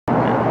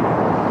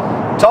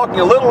talking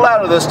a little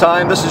louder this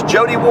time. This is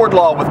Jody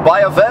Wardlaw with Buy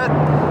a Vet.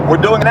 We're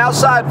doing an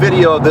outside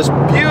video of this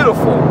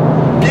beautiful,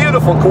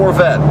 beautiful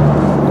Corvette.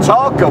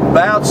 Talk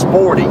about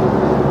sporty.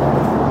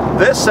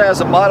 This has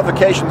the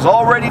modifications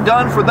already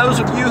done for those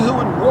of you who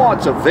would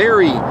want to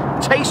very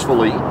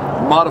tastefully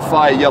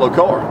modify a yellow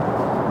car.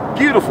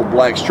 Beautiful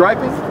black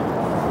striping,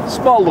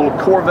 small little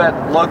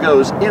Corvette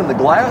logos in the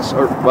glass,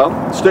 or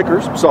well,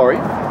 stickers, sorry.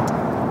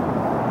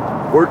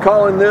 We're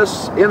calling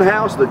this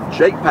in-house the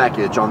Jake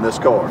package on this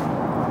car.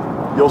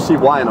 You'll see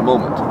why in a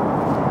moment.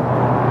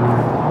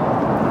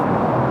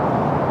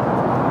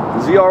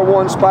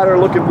 ZR1 Spider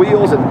looking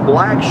wheels in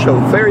black show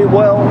very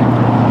well.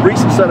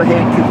 Recent set of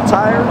hand coupe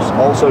tires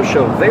also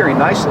show very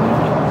nicely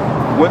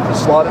with the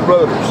slotted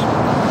rotors.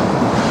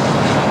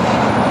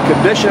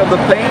 Condition of the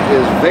paint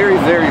is very,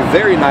 very,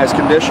 very nice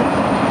condition.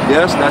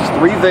 Yes, that's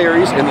 3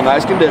 varies in the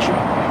nice condition.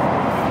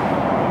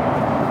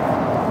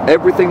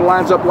 Everything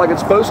lines up like it's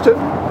supposed to.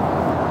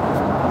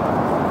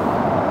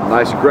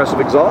 Nice aggressive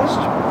exhaust.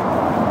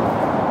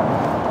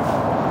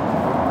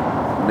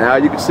 Now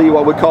you can see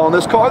why we're calling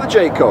this car the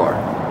J car.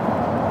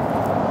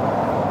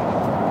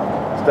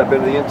 Step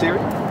into the interior.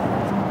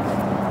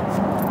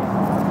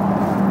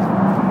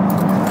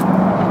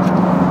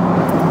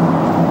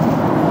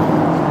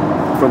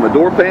 From the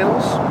door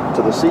panels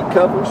to the seat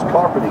covers,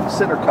 carpeting,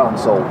 center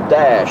console,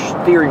 dash,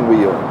 steering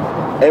wheel,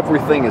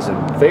 everything is in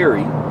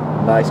very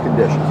nice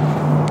condition.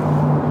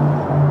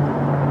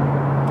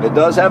 It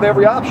does have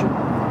every option,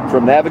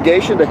 from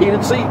navigation to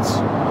heated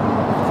seats.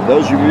 For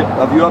those of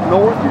you up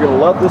north, you're going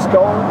to love this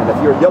car, and if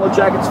you're a Yellow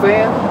Jackets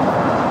fan,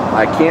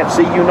 I can't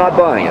see you not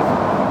buying it.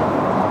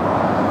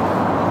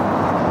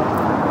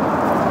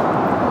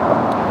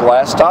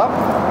 Glass top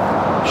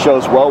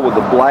shows well with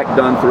the black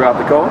done throughout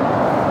the car.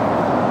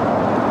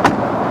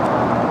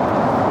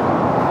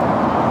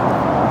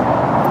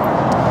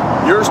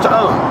 Yours to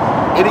own.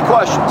 Any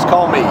questions,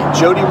 call me,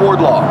 Jody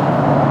Wardlaw,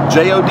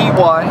 Jody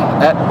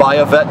at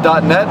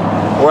buyavet.net,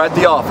 or at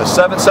the office,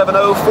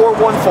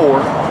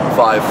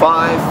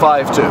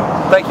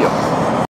 770-414-5552. Thank you.